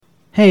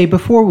Hey,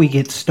 before we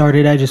get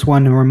started, I just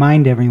want to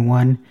remind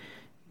everyone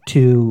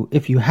to,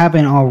 if you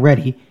haven't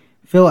already,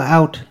 fill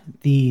out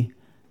the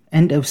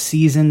end of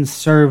season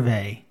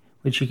survey,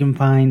 which you can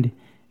find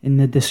in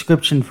the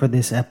description for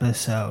this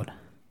episode.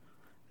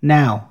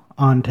 Now,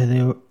 on to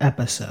the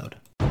episode.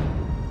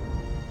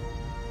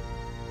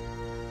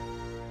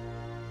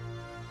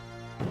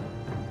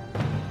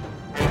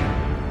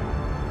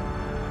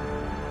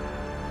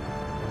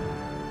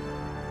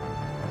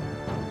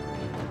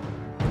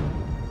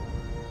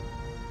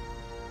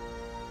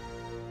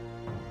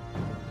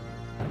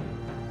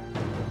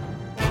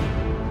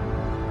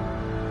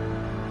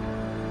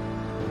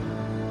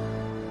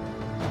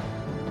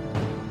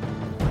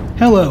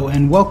 Hello,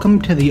 and welcome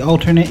to the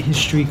Alternate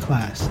History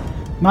class.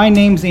 My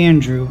name's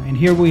Andrew, and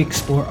here we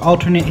explore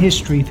alternate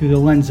history through the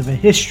lens of a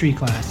history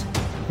class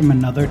from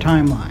another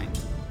timeline.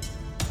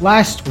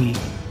 Last week,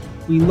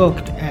 we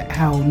looked at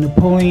how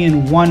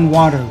Napoleon won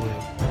Waterloo,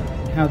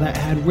 and how that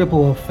had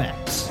ripple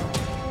effects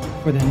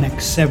for the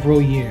next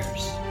several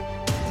years.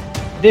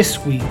 This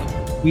week,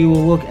 we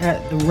will look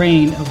at the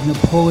reign of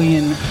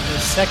Napoleon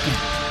II.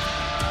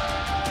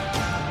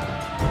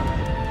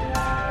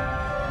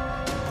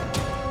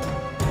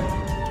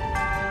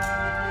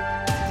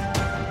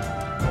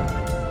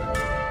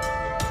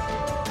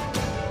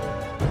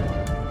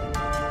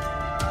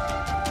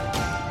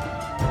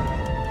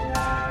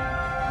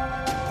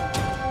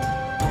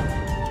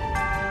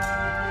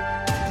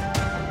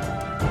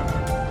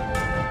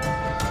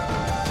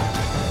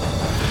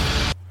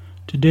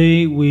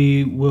 Today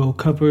we will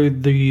cover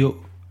the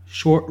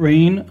short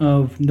reign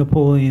of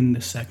Napoleon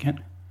II.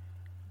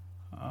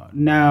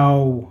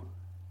 Now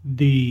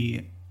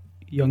the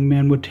young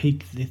man would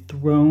take the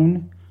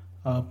throne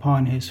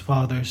upon his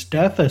father's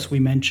death, as we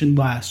mentioned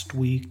last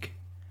week.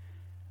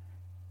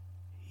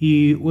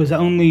 He was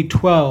only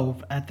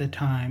 12 at the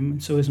time,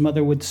 so his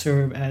mother would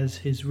serve as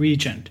his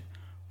regent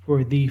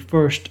for the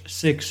first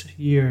 6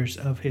 years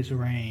of his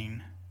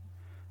reign,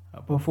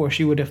 before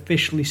she would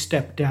officially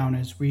step down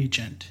as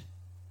regent.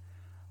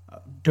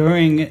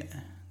 During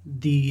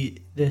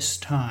this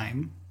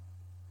time,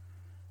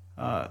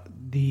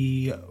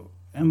 the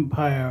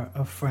Empire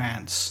of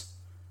France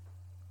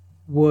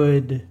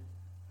would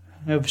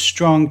have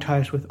strong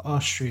ties with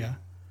Austria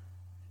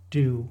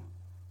due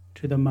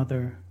to the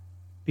mother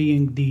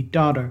being the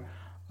daughter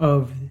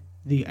of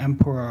the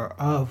Emperor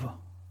of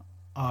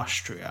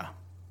Austria.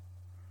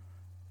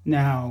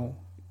 Now,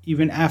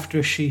 even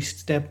after she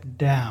stepped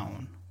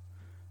down,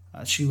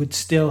 she would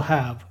still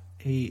have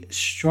a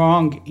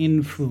strong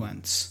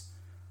influence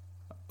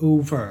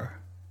over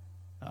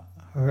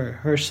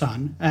her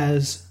son,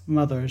 as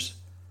mothers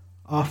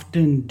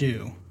often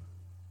do.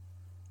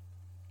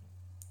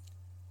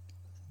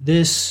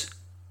 This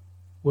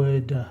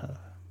would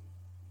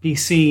be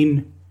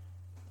seen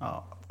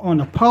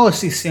on a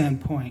policy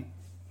standpoint,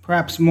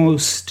 perhaps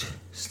most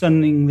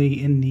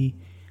stunningly in the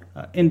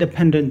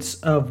independence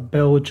of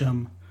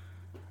Belgium.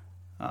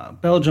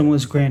 Belgium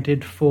was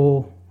granted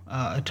full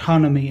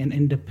autonomy and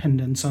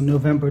independence on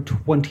November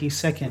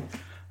 22nd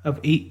of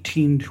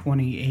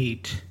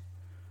 1828,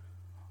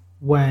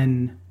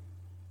 when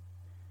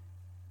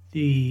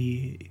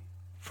the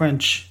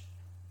French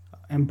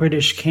and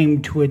British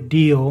came to a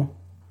deal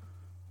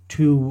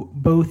to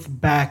both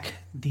back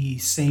the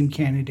same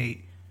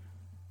candidate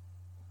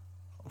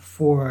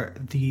for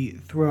the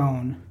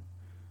throne,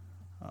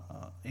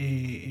 a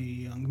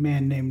young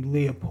man named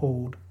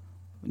Leopold,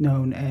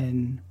 known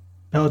in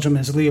Belgium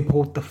as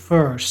Leopold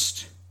I,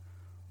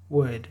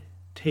 would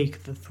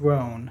take the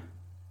throne.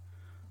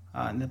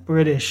 And the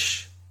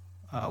British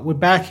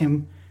would back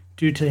him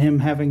due to him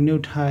having no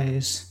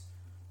ties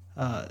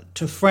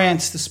to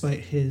France,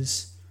 despite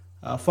his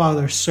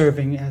father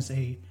serving as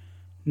a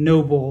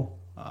noble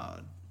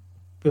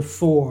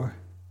before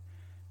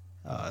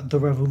the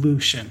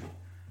revolution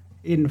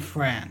in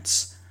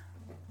France.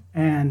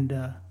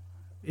 And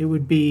it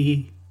would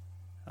be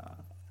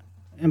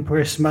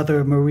Empress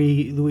Mother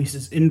Marie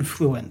Louise's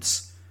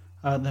influence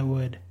that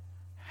would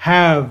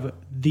have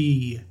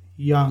the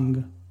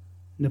young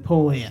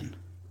Napoleon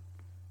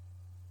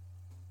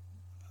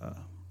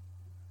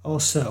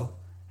also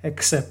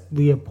accept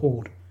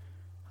Leopold.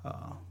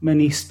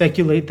 Many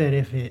speculate that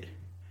if it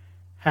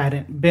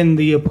hadn't been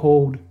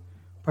Leopold,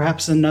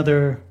 perhaps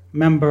another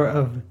member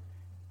of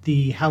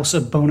the House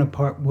of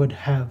Bonaparte would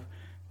have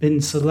been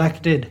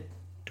selected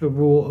to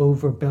rule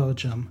over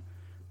Belgium,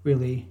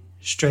 really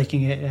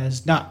striking it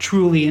as not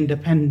truly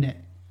independent.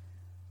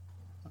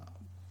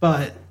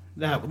 But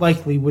that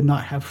likely would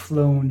not have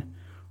flown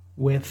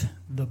with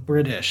the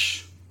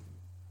British.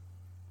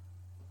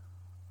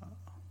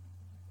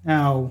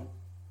 Now,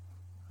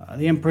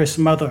 the Empress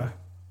Mother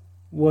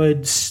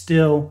would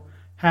still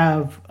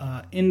have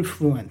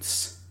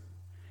influence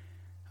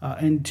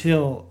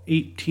until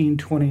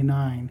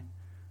 1829.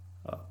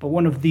 But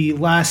one of the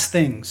last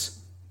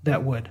things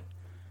that would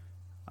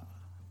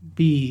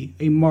be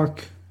a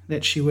mark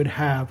that she would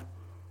have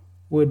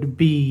would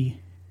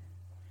be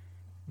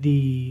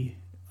the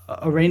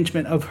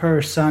arrangement of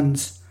her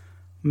son's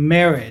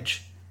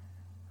marriage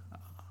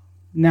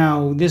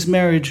Now, this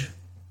marriage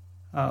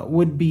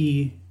would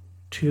be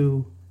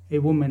to a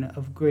woman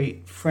of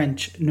great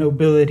French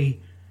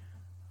nobility,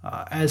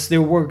 as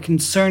there were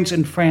concerns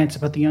in France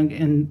about the young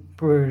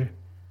emperor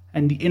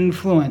and the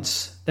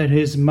influence that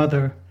his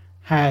mother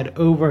had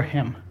over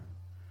him,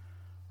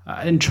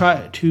 and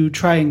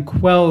try and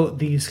quell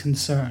these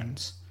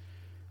concerns.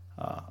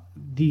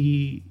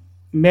 The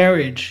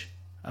marriage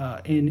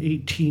in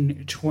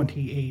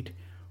 1828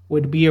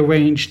 would be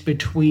arranged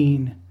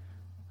between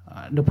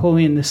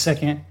Napoleon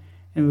II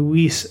and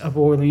Louis of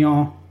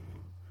Orleans,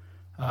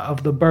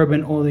 of the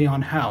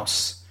Bourbon-Orleans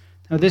house.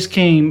 Now, this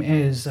came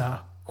as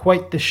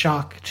quite the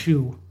shock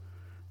to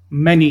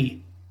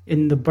many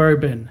in the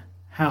Bourbon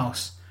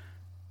house.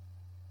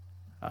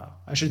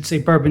 I should say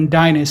Bourbon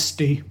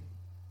dynasty,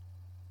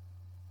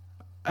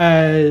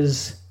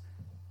 as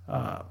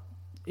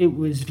it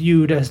was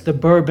viewed as the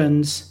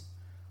Bourbons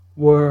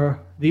were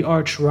the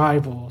arch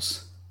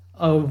rivals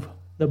of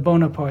the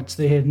Bonapartes.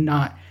 They had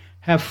not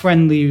have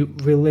friendly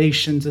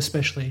relations,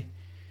 especially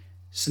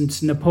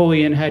since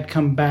Napoleon had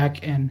come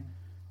back and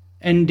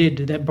ended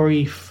that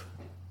brief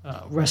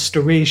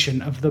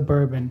restoration of the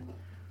Bourbon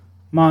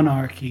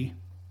monarchy.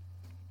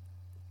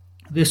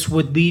 This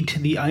would lead to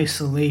the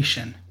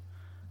isolation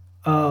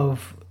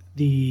of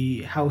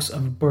the House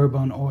of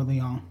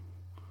Bourbon-Orleans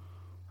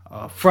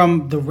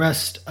from the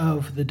rest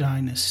of the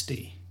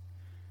dynasty,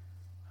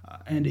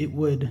 and it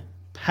would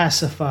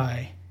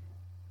pacify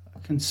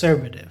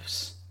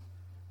conservatives.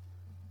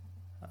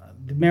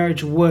 The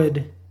marriage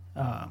would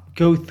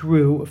go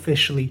through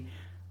officially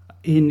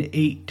in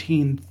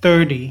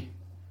 1830.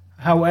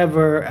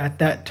 However, at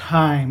that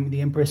time,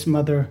 the Empress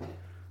Mother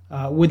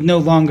would no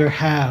longer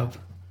have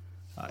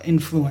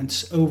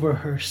influence over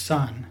her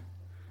son,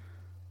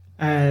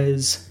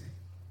 as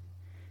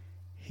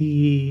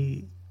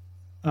he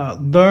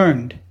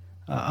learned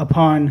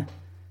upon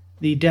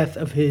the death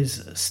of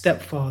his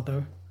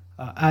stepfather,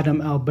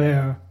 Adam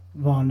Albert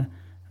von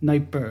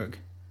Neipperg,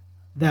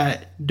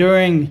 that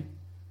during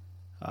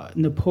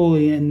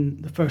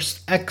Napoleon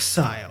I's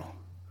exile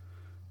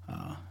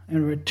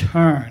and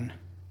return,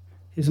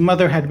 his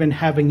mother had been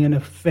having an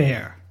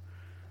affair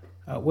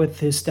with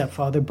his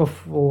stepfather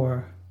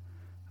before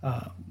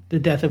the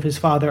death of his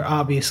father,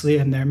 obviously,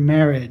 and their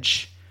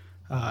marriage.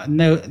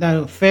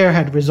 That affair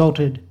had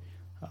resulted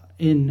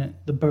in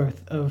the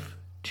birth of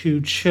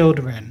 2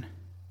 children.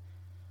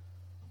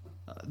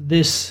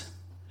 This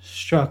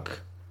struck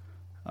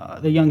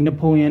the young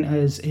Napoleon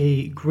as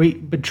a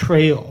great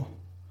betrayal,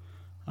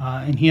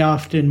 and he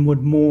often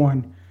would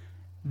mourn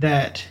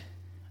that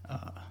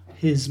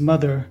his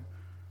mother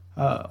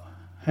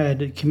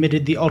had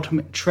committed the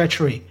ultimate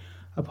treachery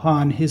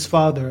upon his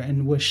father,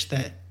 and wished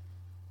that,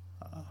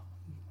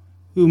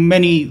 who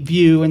many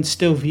view and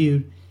still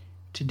view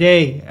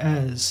today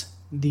as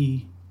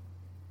the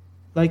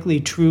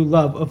likely true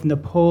love of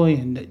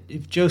Napoleon, that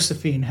if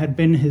Josephine had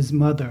been his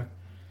mother,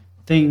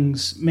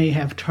 things may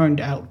have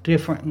turned out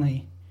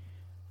differently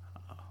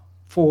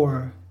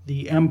for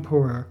the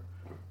emperor.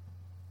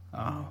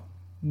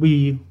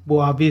 We will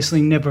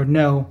obviously never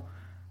know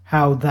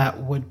how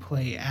that would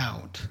play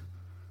out.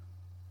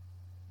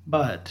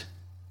 But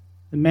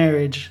the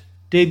marriage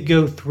did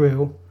go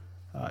through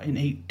in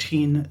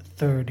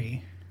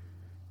 1830.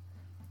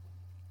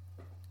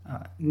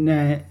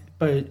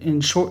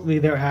 But shortly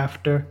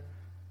thereafter,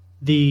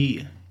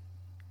 the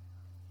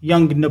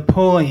young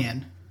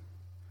Napoleon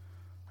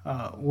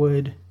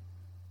would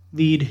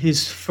lead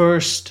his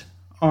first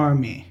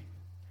army,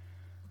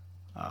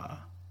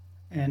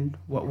 and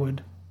what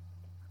would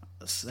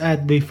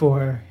sadly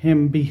for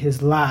him be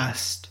his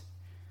last,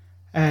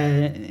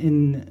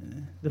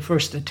 in the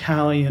First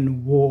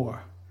Italian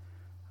War.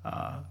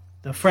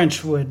 The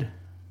French would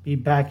be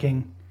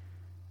backing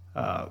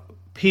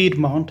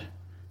Piedmont,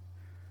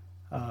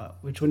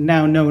 which was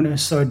now known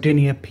as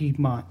Sardinia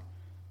Piedmont,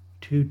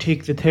 to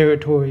take the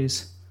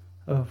territories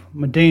of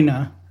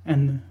Modena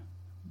and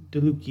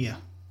Delucia.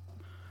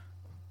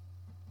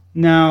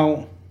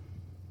 Now,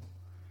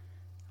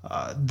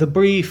 the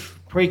brief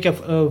breakup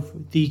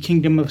of the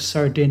Kingdom of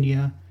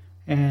Sardinia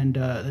and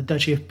the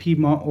Duchy of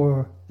Piedmont,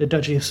 or the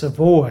Duchy of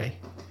Savoy,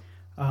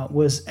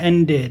 was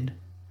ended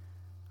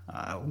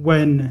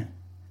when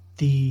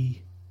the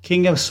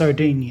King of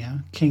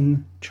Sardinia,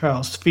 King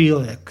Charles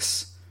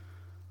Felix,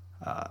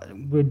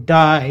 would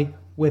die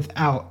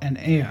without an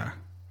heir,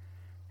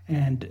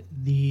 and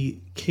the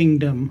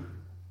kingdom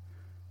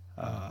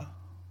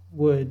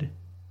would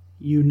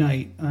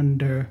unite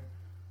under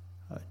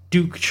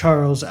Duke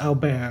Charles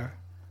Albert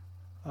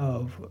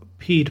of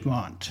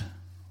Piedmont,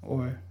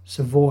 or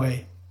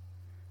Savoy.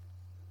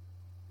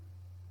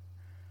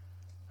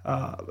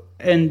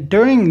 And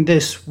during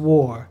this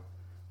war,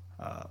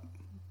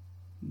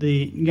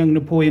 the young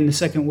Napoleon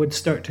II would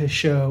start to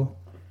show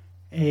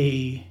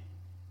a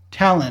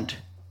talent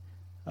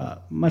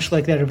much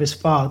like that of his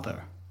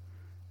father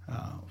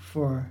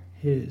for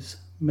his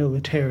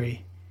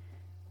military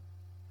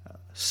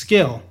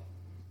skill.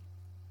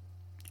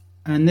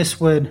 And this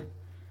would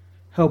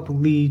help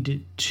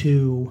lead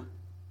to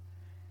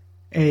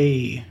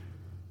a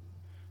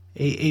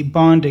a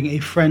bonding, a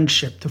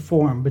friendship to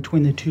form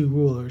between the two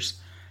rulers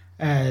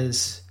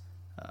as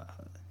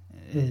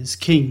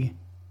King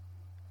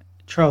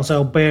Charles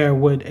Albert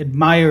would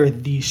admire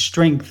the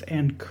strength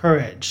and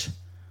courage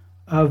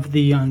of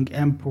the young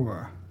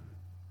emperor.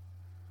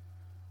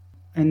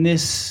 And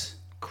this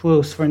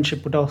close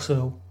friendship would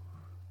also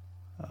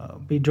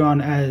be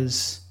drawn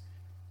as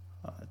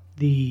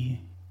the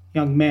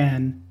young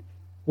man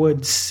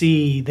would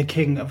see the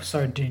King of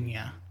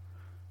Sardinia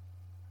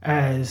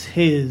as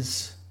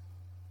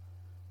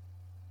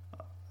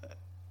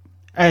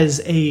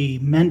a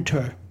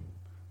mentor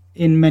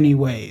in many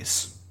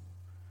ways.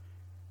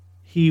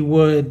 He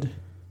would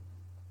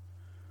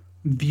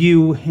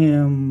view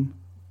him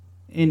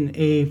in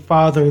a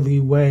fatherly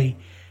way,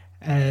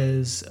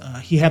 as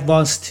he had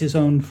lost his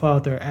own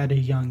father at a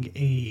young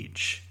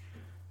age.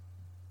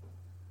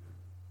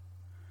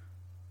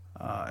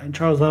 And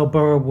Charles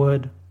Albert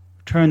would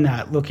turn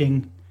that,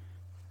 looking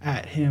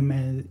at him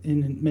as,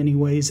 in many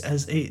ways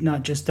as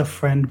not just a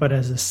friend, but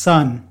as a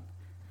son.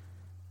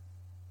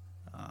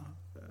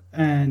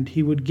 And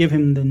he would give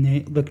him the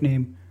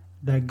nickname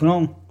Le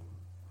Grand,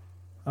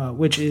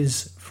 which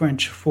is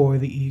French for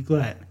the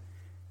eaglet.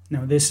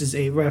 Now, this is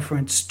a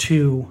reference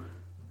to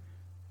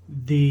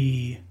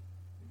the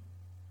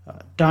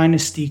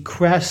dynasty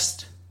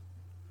crest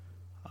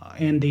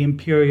and the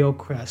imperial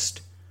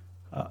crest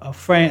of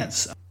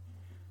France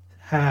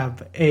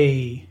have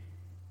a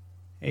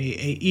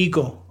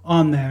eagle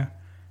on there,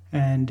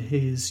 and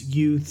his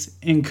youth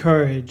and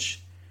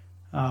courage,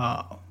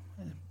 but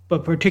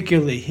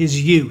particularly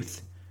his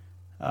youth,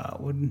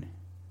 would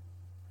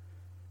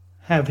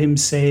have him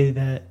say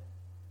that,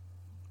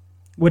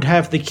 would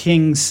have the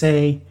king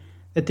say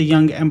that the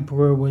young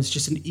emperor was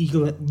just an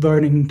eaglet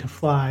learning to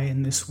fly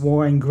in this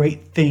war, and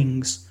great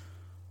things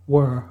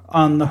were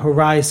on the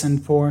horizon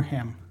for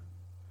him.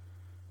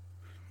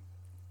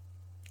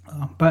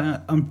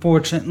 But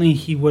unfortunately,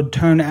 he would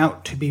turn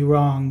out to be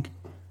wrong,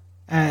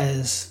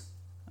 as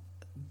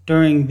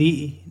during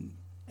the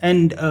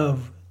end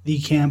of the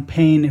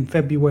campaign in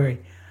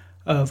February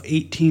of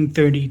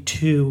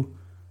 1832,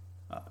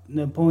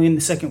 Napoleon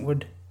II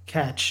would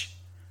catch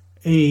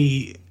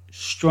a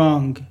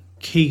strong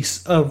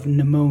case of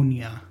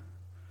pneumonia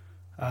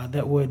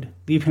that would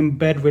leave him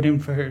bedridden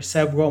for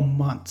several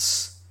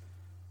months.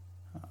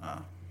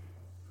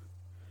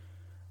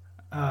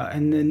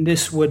 And then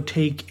this would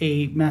take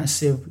a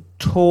massive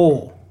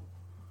toll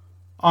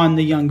on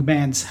the young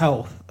man's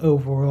health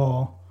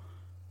overall.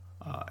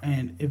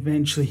 And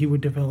eventually he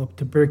would develop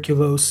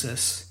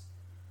tuberculosis,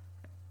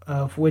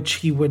 of which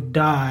he would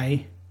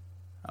die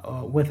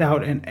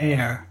without an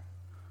heir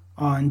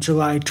on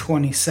July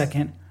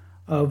 22nd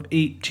of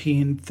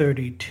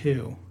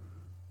 1832.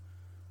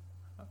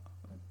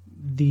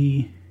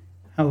 The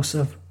House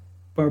of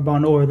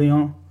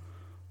Bourbon-Orléans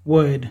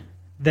would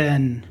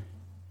then,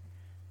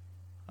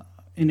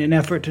 in an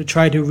effort to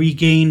try to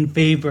regain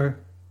favor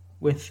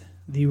with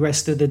the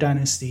rest of the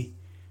dynasty,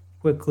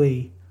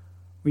 quickly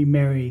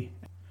remarry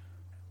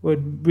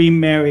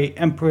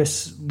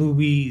Empress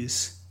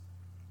Louise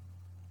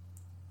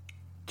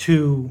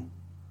to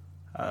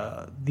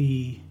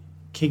the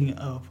King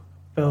of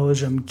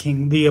Belgium,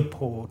 King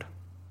Leopold.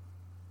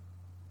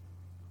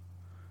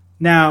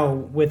 Now,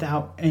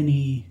 without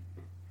any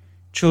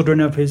children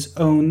of his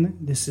own,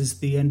 this is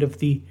the end of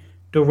the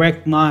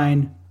direct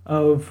line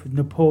of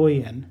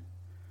Napoleon.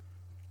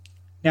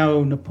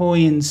 Now,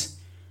 Napoleon's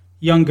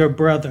younger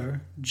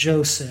brother,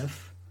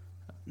 Joseph,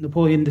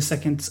 Napoleon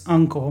II's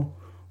uncle,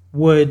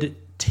 would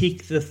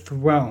take the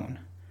throne,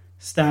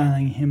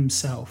 styling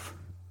himself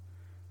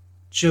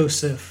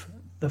Joseph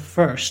the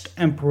First,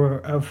 Emperor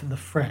of the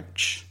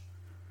French.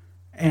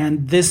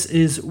 And this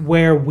is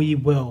where we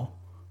will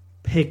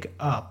pick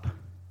up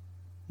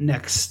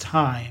next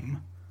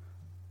time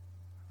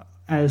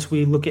as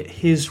we look at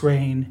his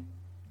reign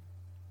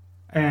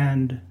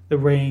and the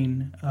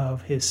reign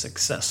of his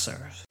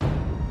successors.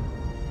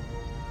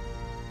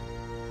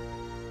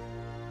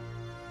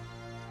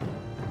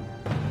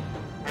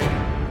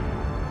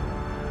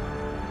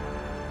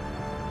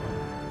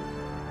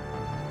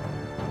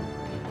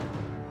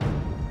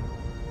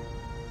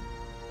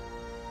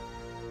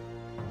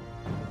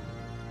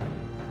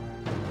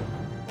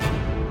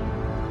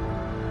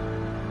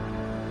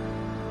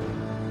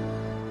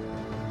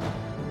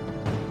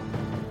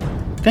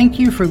 Thank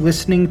you for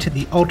listening to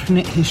the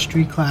Alternate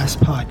History Class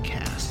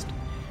podcast.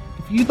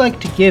 If you'd like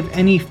to give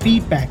any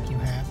feedback you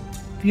have,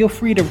 feel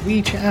free to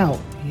reach out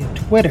via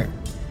Twitter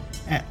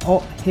at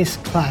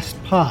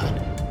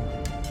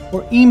althisclasspod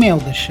or email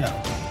the show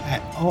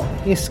at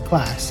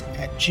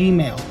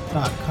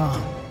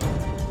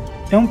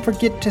althisclass@gmail.com. Don't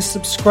forget to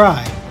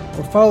subscribe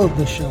or follow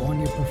the show on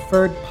your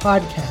preferred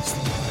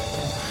podcasting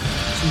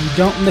platform so you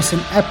don't miss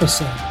an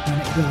episode when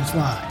it goes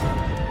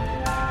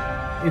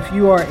live. If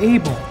you are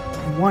able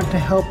and want to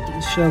help the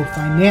show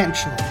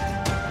financially,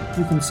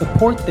 you can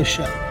support the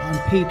show on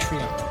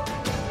Patreon.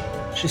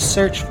 Just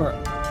search for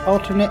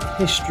Alternate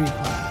History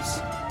Class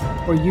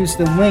or use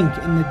the link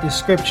in the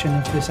description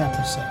of this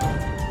episode.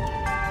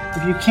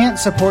 If you can't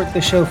support the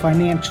show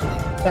financially,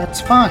 that's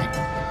fine.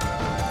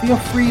 Feel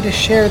free to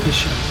share the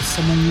show with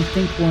someone you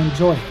think will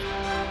enjoy it.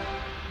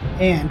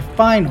 And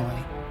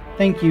finally,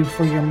 thank you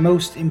for your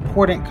most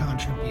important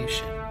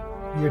contribution,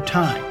 your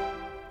time.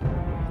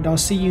 And I'll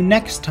see you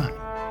next time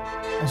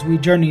as we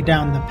journey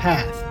down the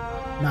path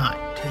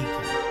not taken.